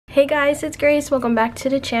Hey guys, it's Grace. Welcome back to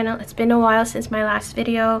the channel. It's been a while since my last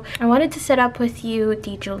video. I wanted to set up with you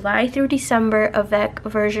the July through December AVEC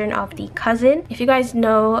version of the Cousin. If you guys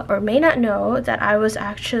know or may not know that I was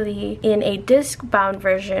actually in a disc bound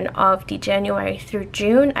version of the January through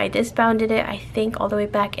June. I disc bounded it I think all the way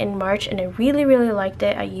back in March and I really liked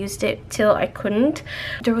it. I used it till I couldn't.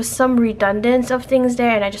 There was some redundance of things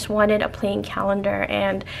there and I just wanted a plain calendar,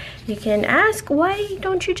 and you can ask, why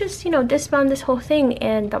don't you just, disc bound this whole thing?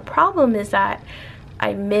 And the problem is that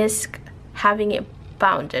I miss having it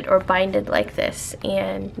bounded or binded like this,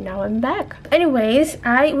 and now I'm back. Anyways,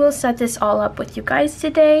 I will set this all up with you guys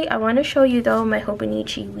today. I want to show you though my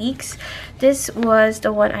HOBONICHI weeks. This was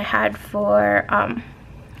the one I had for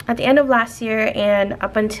at the end of last year and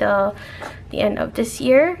up until the end of this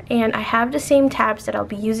year, and I have the same tabs that I'll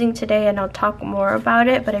be using today and I'll talk more about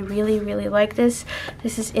it, but I really like this.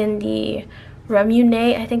 This is in the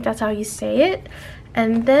Ramune, I think that's how you say it.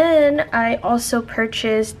 And then I also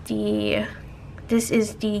purchased this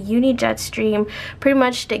is the Unijet Stream, pretty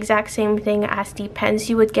much the exact same thing as the pens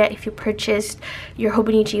you would get if you purchased your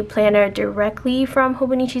HOBONICHI planner directly from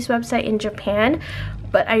HOBONICHI's website in Japan.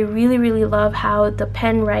 But I really love how the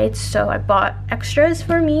pen writes, so I bought extras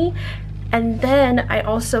for me. And then I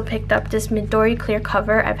also picked up this Midori clear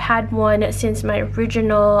cover. I've had one since my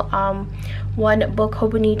original one book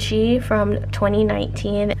HOBONICHI from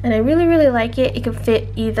 2019, and I really like it. It could fit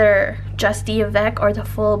either just the AVEC or the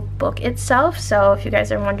full book itself, so if you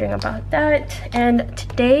guys are wondering about that. And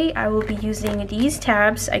today I will be using these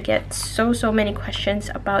tabs. I get so many questions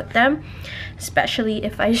about them, especially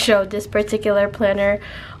if I show this particular planner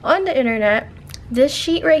on the internet. This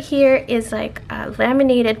sheet right here is like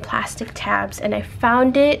laminated plastic tabs, and I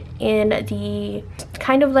found it in the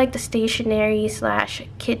kind of like the stationery slash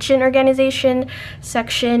kitchen organization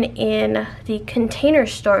section in the Container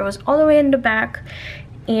Store. It was all the way in the back,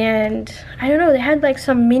 and I don't know, they had like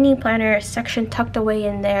some mini planner section tucked away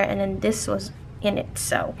in there, and then this was in it.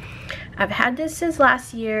 So I've had this since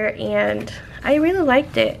last year and I really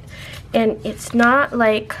liked it, and it's not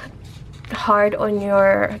like hard on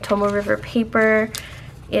your Tomo River paper.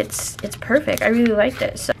 It's perfect. I really liked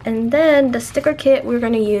it. So, and then the sticker kit we're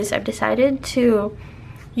going to use, I've decided to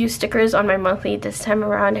use stickers on my monthly this time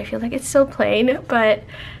around. I feel like it's so plain, but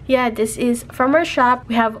yeah, this is from our shop.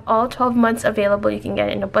 We have all 12 months available. You can get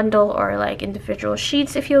it in a bundle or like individual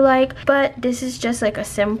sheets if you like, but this is just like a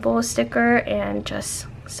simple sticker and just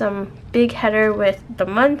some big header with the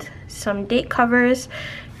month, some date covers,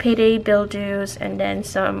 payday, bill dues, and then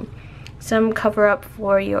some cover up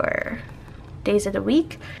for your days of the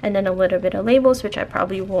week, and then a little bit of labels, which I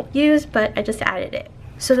probably won't use, but I just added it.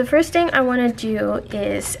 So the first thing I want to do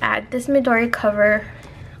is add this Midori cover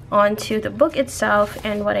onto the book itself,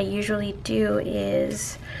 and what I usually do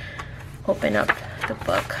is open up the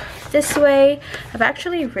book this way. I've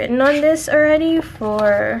actually written on this already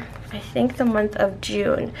for I think the month of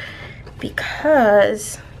June,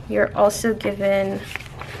 because you're also given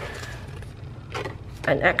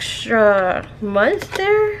an extra month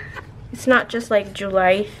there. It's not just like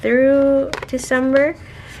July through December,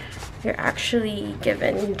 you're actually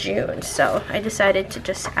given June, so I decided to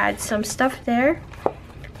just add some stuff there.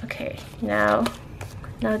 Okay, now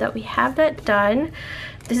that we have that done,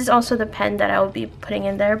 this is also the pen that I will be putting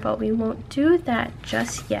in there, but we won't do that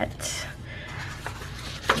just yet.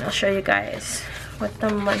 And I'll show you guys what the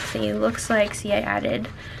monthly looks like. See, I added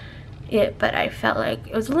it, but I felt like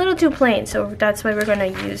it was a little too plain, so that's why we're gonna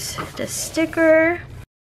use this sticker.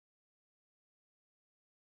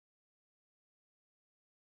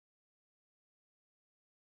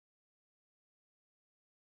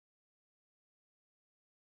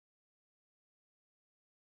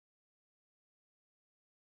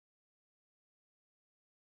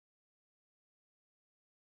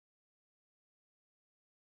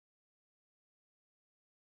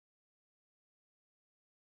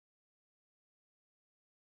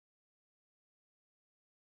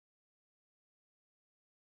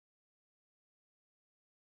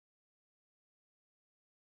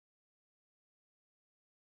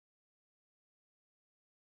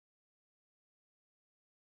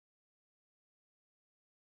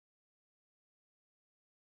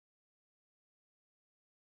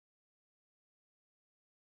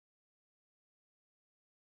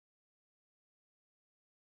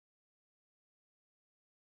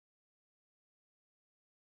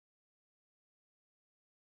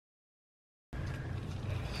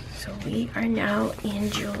 So we are now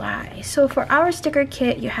in July. So for our sticker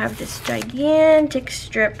kit, you have this gigantic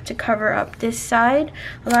strip to cover up this side.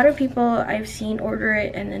 A lot of people I've seen order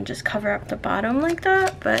it and then just cover up the bottom like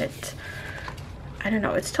that, but I don't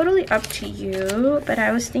know, it's totally up to you, but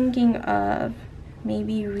I was thinking of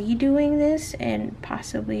maybe redoing this and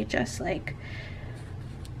possibly just like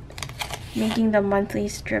making the monthly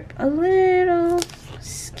strip a little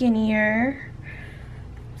skinnier,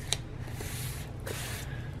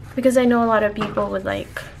 because I know a lot of people would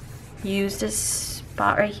like use this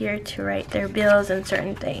spot right here to write their bills and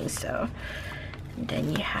certain things. So and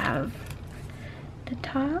then you have the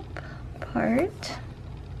top part,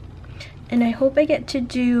 and I hope I get to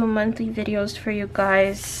do monthly videos for you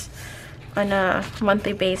guys on a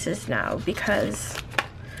monthly basis now, because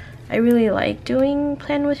I really like doing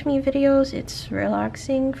plan with me videos. It's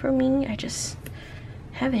relaxing for me. I just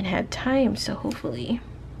haven't had time, so hopefully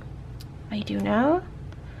I do now.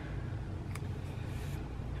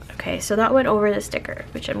 Okay, so that went over the sticker,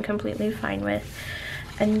 which I'm completely fine with.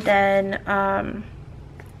 And then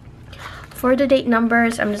for the date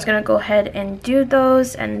numbers, I'm just gonna go ahead and do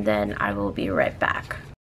those, and then I will be right back.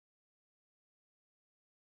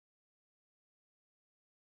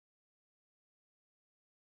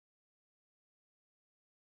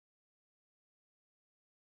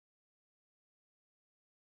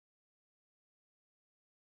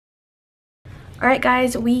 Alright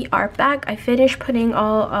guys, we are back. I finished putting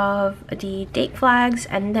all of the date flags,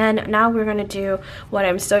 and then now we're gonna do what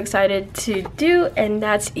I'm so excited to do, and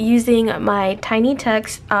that's using my tiny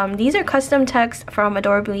text. These are custom text from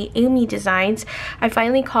Adorably Amy Designs. I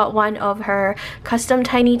finally caught one of her custom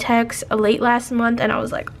tiny texts late last month, and I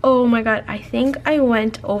was like, oh my god, I think I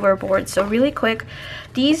went overboard. So really quick,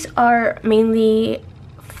 these are mainly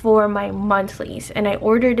for my monthlies, and I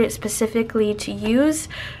ordered it specifically to use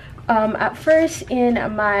at first in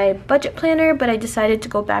my budget planner, but I decided to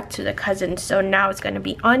go back to the cousin, so now it's going to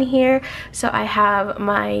be on here. So I have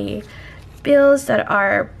my bills that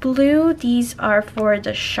are blue. These are for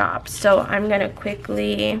the shop, so I'm going to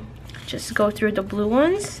quickly just go through the blue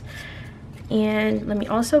ones, and let me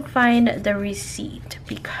also find the receipt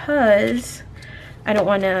because I don't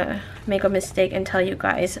want to make a mistake and tell you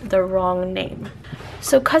guys the wrong name.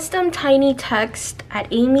 So custom tiny text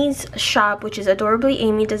at Amy's shop, which is Adorably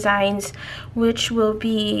Amy Designs, which will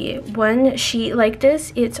be one sheet like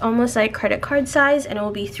this. It's almost like credit card size, and it will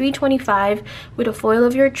be $3.25 with a foil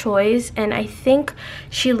of your choice. And I think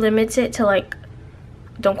she limits it to, like,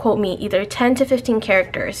 don't quote me, either 10 to 15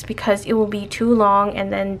 characters, because it will be too long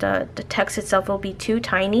and then the text itself will be too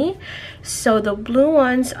tiny. So the blue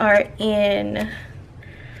ones are in,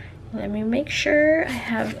 let me make sure I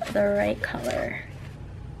have the right color.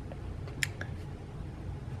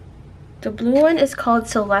 The blue one is called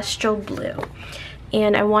Celestial Blue,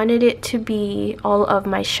 and I wanted it to be all of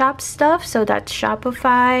my shop stuff, so that's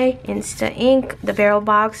Shopify, Insta Ink, the Barrel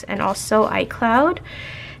Box, and also iCloud.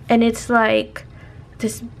 And it's like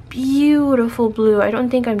this beautiful blue. I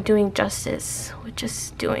don't think I'm doing justice with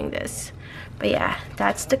just doing this, but yeah,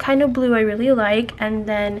 that's the kind of blue I really like. And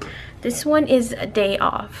then this one is a Day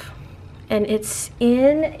Off, and it's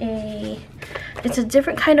in it's a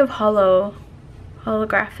different kind of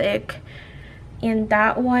holographic, and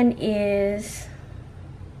that one is,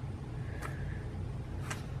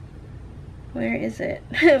 where is it?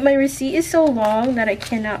 My receipt is so long that I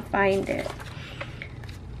cannot find it.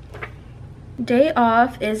 Day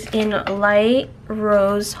Off is in light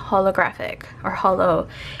rose holographic, or hollow,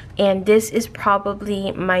 and this is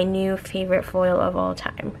probably my new favorite foil of all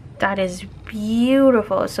time. That is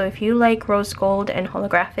beautiful. So if you like rose gold and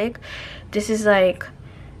holographic, this is like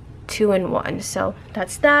 2-in-1. So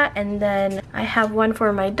that's that. And then I have one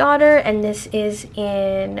for my daughter, and this is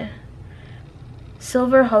in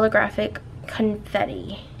silver holographic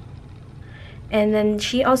confetti. And then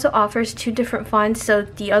she also offers 2 different fonts. So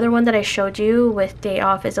the other one that I showed you with Day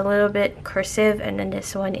Off is a little bit cursive, and then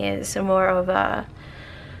this one is more of a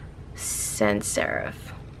sans serif.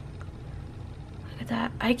 Look at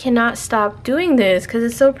that. I cannot stop doing this because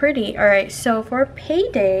it's so pretty. Alright, so for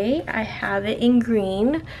payday, I have it in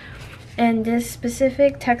green. And this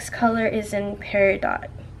specific text color is in peridot.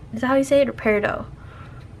 Is that how you say it, or peridot?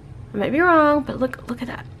 I might be wrong, but look at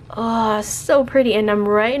that. Oh, so pretty. And I'm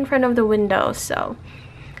right in front of the window, so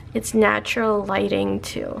it's natural lighting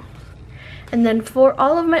too. And then for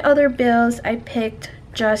all of my other bills, I picked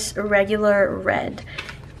just regular red.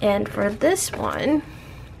 And for this one,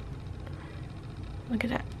 look at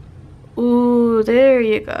that. Ooh, there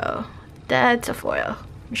you go. That's a foil.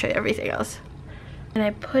 Let me show you everything else. And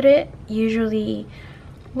I put it usually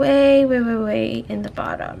way in the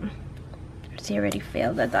bottom. See, I already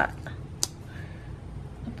failed at that.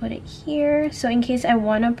 I'll put it here, so in case I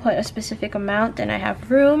want to put a specific amount, then I have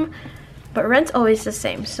room. But rent's always the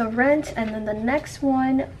same. So rent, and then the next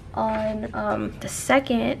one on the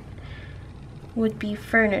second would be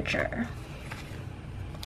furniture.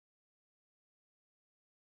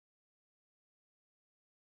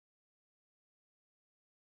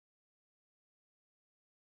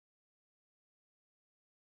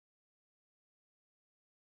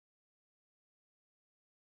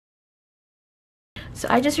 So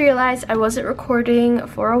I just realized I wasn't recording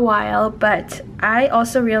for a while, but I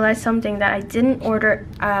also realized something, that I didn't order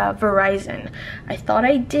Verizon. I thought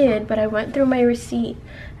I did, but I went through my receipt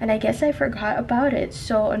and I guess I forgot about it.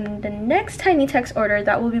 So on the next Tiny Text order,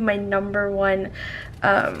 that will be my #1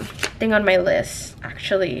 thing on my list,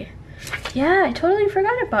 actually. Yeah, I totally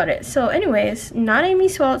forgot about it. So anyways, not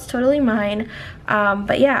Amy's fault, it's totally mine.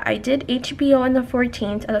 But yeah, I did HBO on the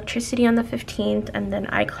 14th, electricity on the 15th, and then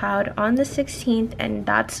iCloud on the 16th, and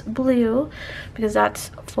that's blue because that's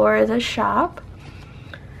for the shop.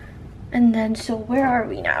 And then, so where are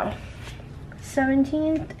we now?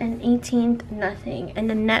 17th and 18th, nothing. And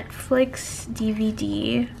the Netflix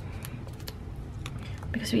DVD,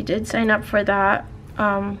 because we did sign up for that.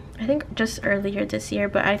 I think just earlier this year,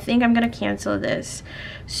 but I think I'm gonna cancel this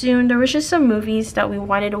soon. There was just some movies that we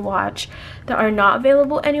wanted to watch that are not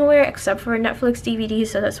available anywhere except for Netflix DVD,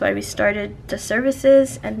 so that's why we started the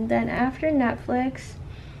services. And then after Netflix,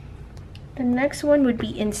 the next one would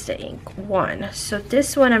be Insta Ink 1. So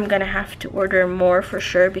this one I'm gonna have to order more for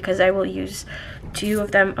sure because I will use 2 of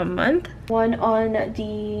them a month. One on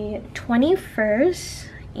the 21st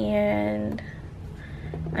and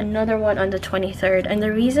another one on the 23rd. And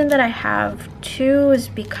the reason that I have 2 is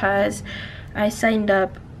because I signed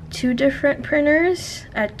up 2 different printers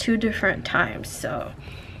at 2 different times. So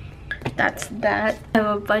that's that. I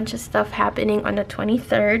have a bunch of stuff happening on the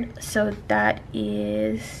 23rd. So that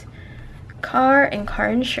is car and car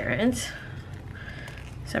insurance.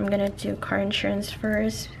 So I'm gonna do car insurance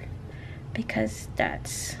first because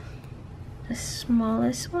that's the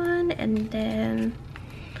smallest one, and then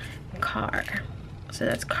car. So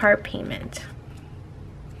that's car payment.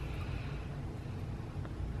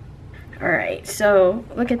 Alright, so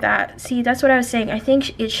look at that. See, that's what I was saying. I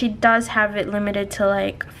think she does have it limited to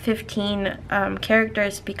like 15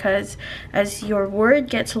 characters, because as your word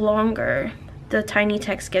gets longer, the tiny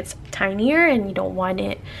text gets tinier, and you don't want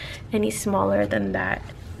it any smaller than that.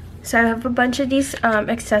 So I have a bunch of these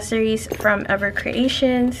accessories from Ever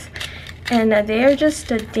Creations, and they are just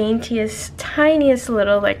the daintiest, tiniest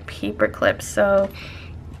little like paper clips. So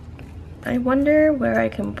I wonder where I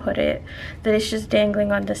can put it that it's just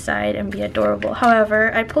dangling on the side and be adorable.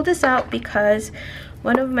 However, I pulled this out because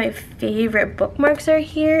one of my favorite bookmarks are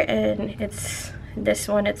here, and it's this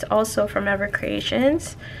one. It's also from Ever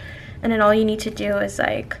Creations, and then all you need to do is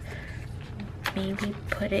like maybe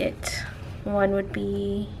put it, one would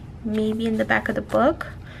be maybe in the back of the book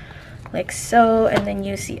like so, and then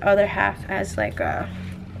use the other half as like a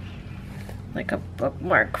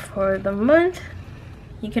bookmark for the month.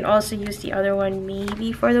 You can also use the other one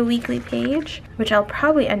maybe for the weekly page, which I'll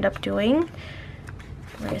probably end up doing.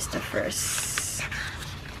 Where's the first?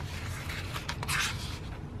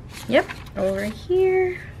 Yep, over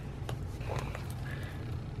here.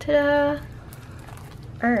 Ta-da!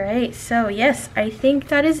 Alright, so yes, I think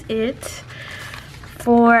that is it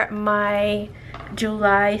for my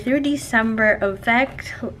July through December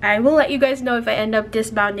AVEC. I will let you guys know if I end up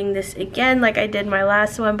disbounding this again like I did my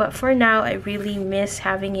last one, but for now I really miss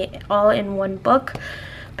having it all in one book.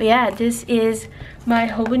 But yeah, this is my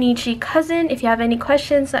Hobonichi cousin. If you have any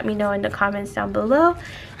questions, let me know in the comments down below,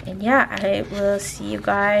 and yeah, I will see you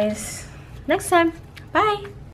guys next time. Bye.